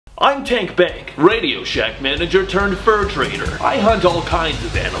I'm Tank Bank, Radio Shack manager turned fur trader. I hunt all kinds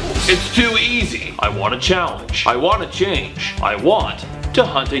of animals. It's too easy. I want a challenge. I want to change. I want to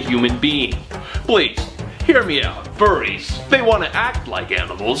hunt a human being. Please, hear me out. Furries, they want to act like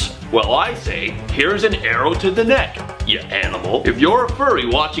animals. Well, I say, here's an arrow to the neck, you animal. If you're a furry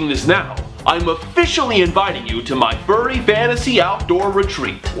watching this now, I'm officially inviting you to my Furry Fantasy Outdoor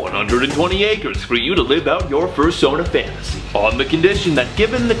Retreat. 120 acres for you to live out your fursona fantasy. On the condition that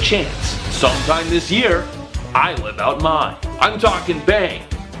given the chance, sometime this year, I live out mine. I'm talking bang,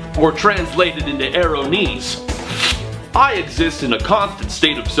 or translated into arrow knees. I exist in a constant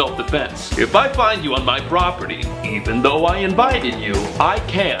state of self-defense. If I find you on my property, even though I invited you, I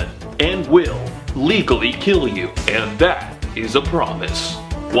can and will legally kill you. And that is a promise.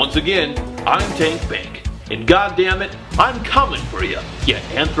 Once again, I'm Tank Bank, and goddammit, I'm coming for you, you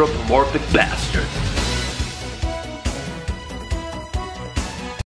anthropomorphic bastard.